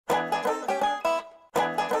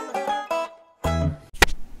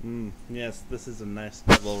Yes, this is a nice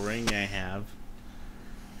little ring I have.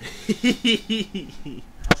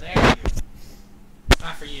 There. It's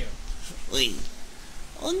not for you. Wait.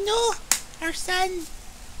 Oh no! Our son!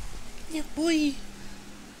 Little boy!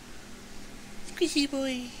 Squishy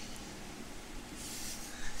boy!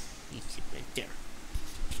 You sit right there.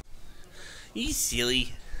 You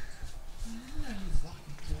silly.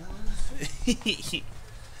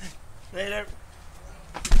 Later.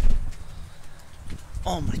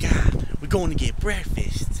 Oh my god, we're going to get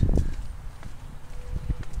breakfast.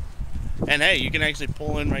 And hey, you can actually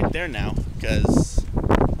pull in right there now, because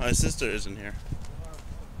my sister isn't here.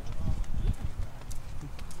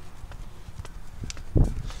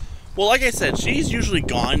 Well, like I said, she's usually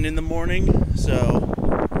gone in the morning, so...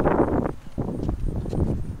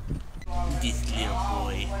 This little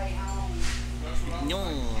boy.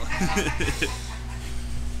 No.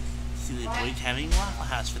 Silly boy's having Waffle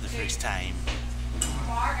House for the first time.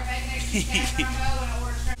 I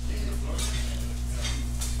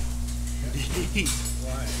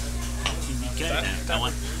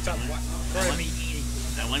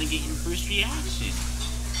want to get your first reaction.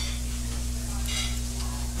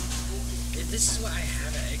 If this is what I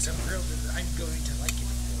have at eggs, I'm going to like it, of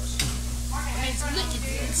course. I mean,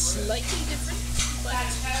 it's slightly different, but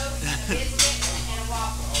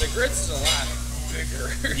the grits is a lot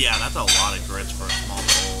bigger. Yeah, that's a lot of grits for a small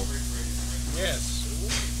bowl. Yes.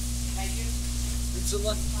 It's a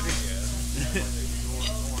lot bigger.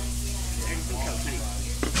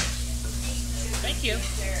 Thank you.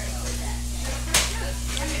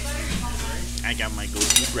 I got my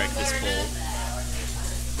go-to breakfast bowl.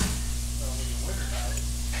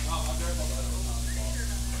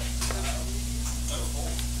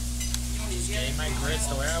 Just getting my grits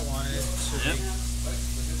the way I wanted it to be.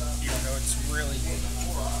 Even though it's really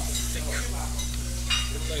thick.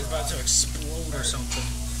 Looks like it's about to explode or something.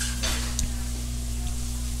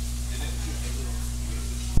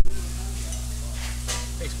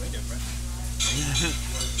 Tastes way different.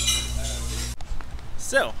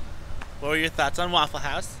 So, what were your thoughts on Waffle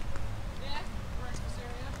House? Yeah, breakfast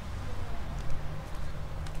area.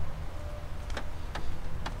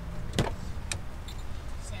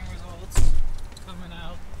 Same results coming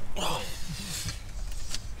out. Oh.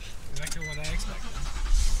 Exactly what I expected.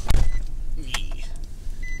 Yeah.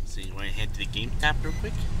 So you want to head to the game tap real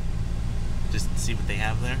quick? Just see what they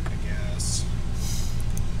have there? I guess.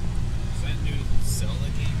 Is that new Zelda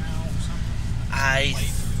game out or something?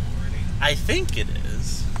 I think it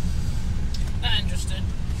is. Not interested.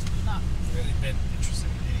 Not really been interested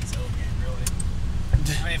in any Zelda game, really.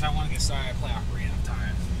 I mean, if I want to get started, I play Ocarina of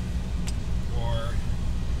Time. Or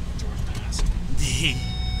George Mask.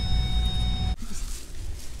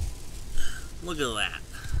 Look at that.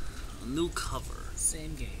 A new cover.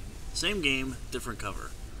 Same game. Same game, different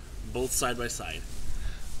cover. Both side by side.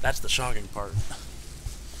 That's the shocking part.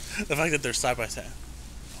 The fact that they're side by side.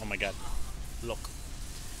 Oh my god. Look.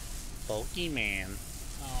 Pokemon.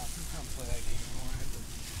 Oh, I can't play that game anymore.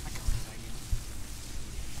 I can't play that game.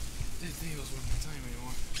 Didn't think it was worth my time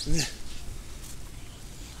anymore. I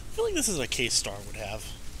feel like this is a K-Star would have.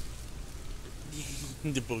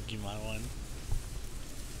 The Pokemon one.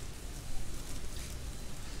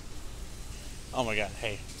 Oh my god,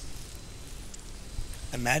 hey.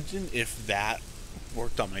 Imagine if that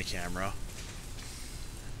worked on my camera.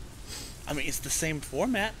 I mean, it's the same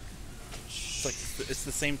format. It's like, it's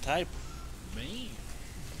the same type. Man.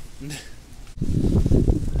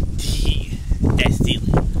 That's silly.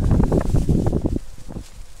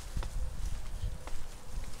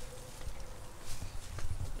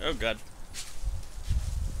 Oh god.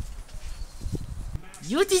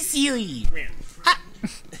 You're the silly. Ha!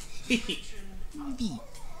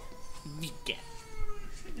 Mika.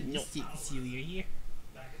 No. Celia here.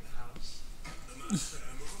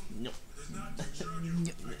 No.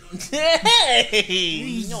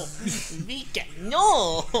 Hey! No. Mika.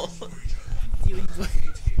 No.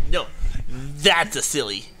 No. That's a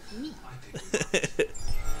silly.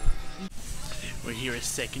 We're here a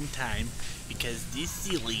second time because this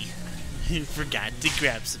silly forgot to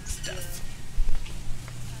grab some stuff.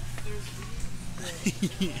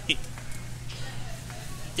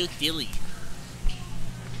 So silly.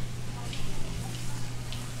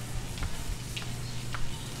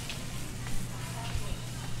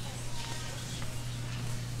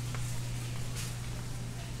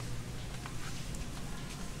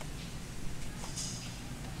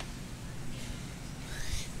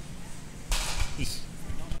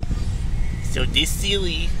 So this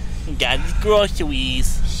silly got his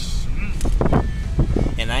groceries,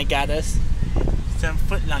 and I got us some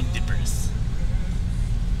footlong dippers.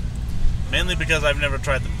 Mainly because I've never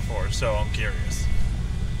tried them before, so I'm curious.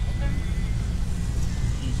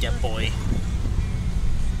 Yeah, boy.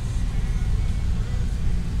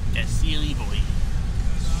 That silly boy.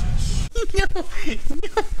 No,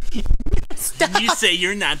 stop. You say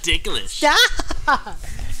you're not ticklish. Stop.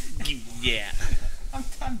 Yeah.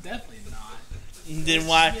 I'm definitely not. Then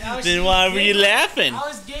why were you laughing? I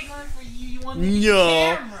was giggling for you. You wanted to get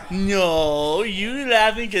the camera. No, you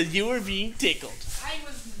laughing because you were being tickled. I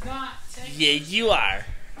was not ticklish. Yeah, you are.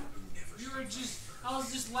 I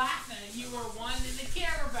was just laughing. You were wanting the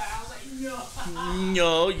camera back. I was like, no.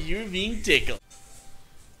 No, you're being tickled.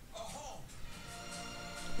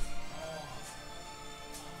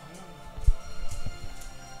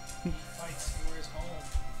 Fight scores home.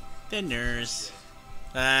 The nurse.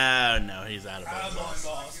 Oh, no, he's out of Boss.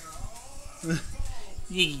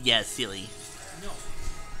 Yeah, silly.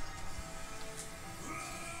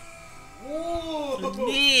 Whoa.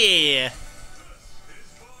 Yeah.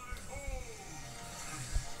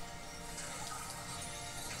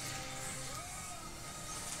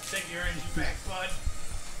 Take your energy back, bud.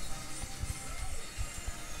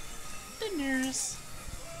 The nurse.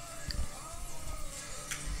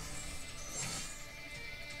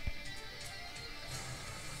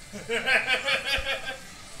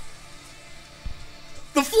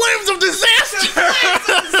 The flames of disaster!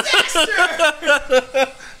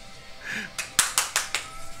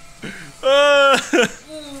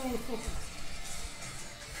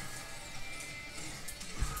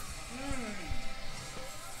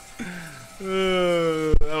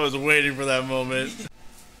 I was waiting for that moment.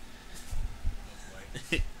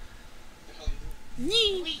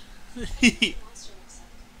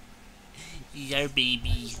 Your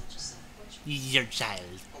baby. Your child.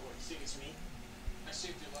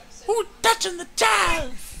 Who touching the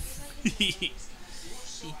child? He's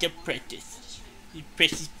the precious. The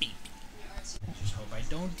precious baby. Just hope I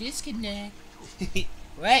don't disconnect.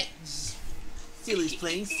 What? Silly's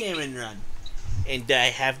playing Salmon Run. And I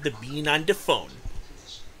have the bean on the phone.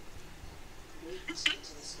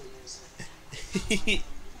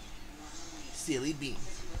 Silly bean.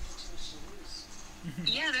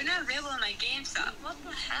 Yeah, they're not available on my GameStop. What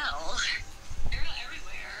the hell? They're not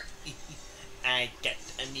everywhere. I got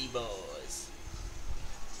amiibos.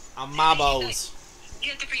 Amabos.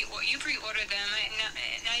 You have to pre-order them.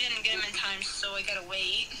 I didn't get them in time, so I gotta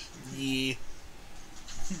wait. Yeah.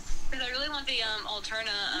 Because I really want the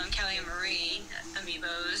Alterna Callie and Marie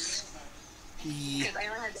amiibos. Yeah. Because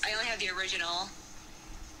I only have the original.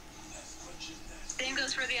 Same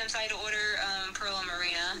goes for the side to order Pearl and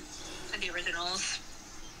Marina, and the originals.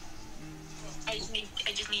 I just need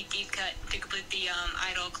deep cut to complete the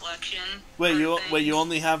Idol collection. Wait, you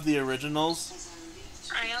only have the originals?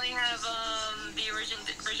 I only have the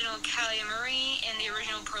original Callie and Marie and the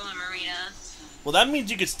original Pearl and Marina. Well, that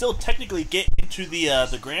means you could still technically get into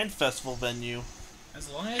the Grand Festival venue. As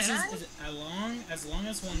long as one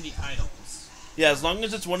of the idols. Yeah, as long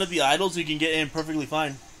as it's one of the idols, you can get in perfectly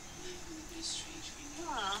fine.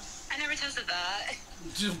 Huh. I never tested that.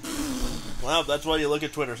 Well, that's why you look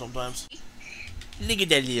at Twitter sometimes. Look at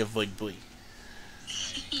that little void boy.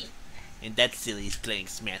 And that silly's playing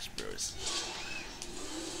Smash Bros.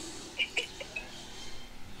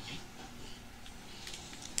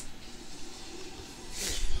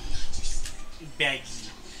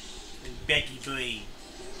 Becky boy.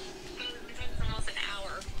 It's been almost an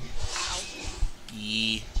hour. Wow.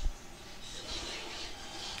 Yeah.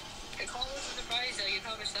 The call was a surprise, though. You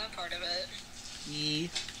published that part of it. Yeah.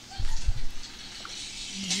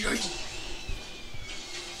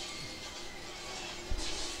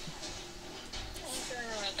 I'm feeling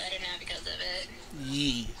a lot better now because of it.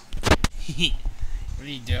 Yeah. What are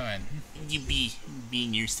you doing? You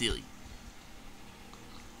being your silly.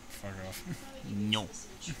 Fuck off. No.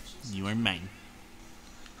 You are mine.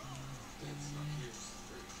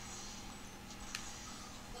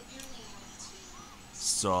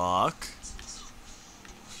 Sock.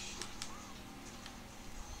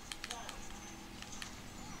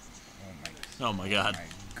 Oh my god. Oh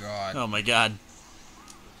my god. Oh my god.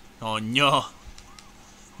 Oh no.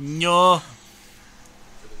 No. I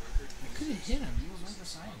couldn't hit him. He was right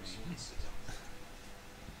beside me.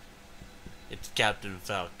 It's Captain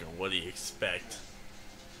Falcon. What do you expect?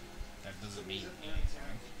 That doesn't mean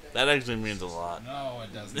anything. That actually means a lot. No,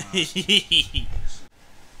 it does not.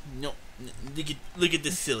 No. Look at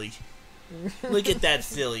this silly. Look at that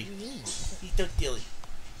silly. He's so silly.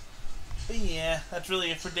 But yeah, that's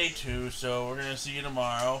really it for day 2, so we're gonna see you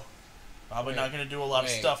tomorrow. Probably not gonna do a lot of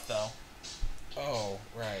stuff though. Oh,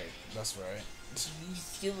 right. That's right.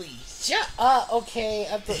 Silly. Shut up! Okay,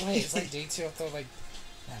 wait, it's like day 2, I thought, like,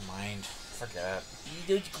 never mind. forget.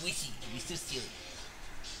 You're so squishy. You're so silly.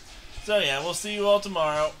 So yeah, we'll see you all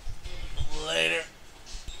tomorrow. Later.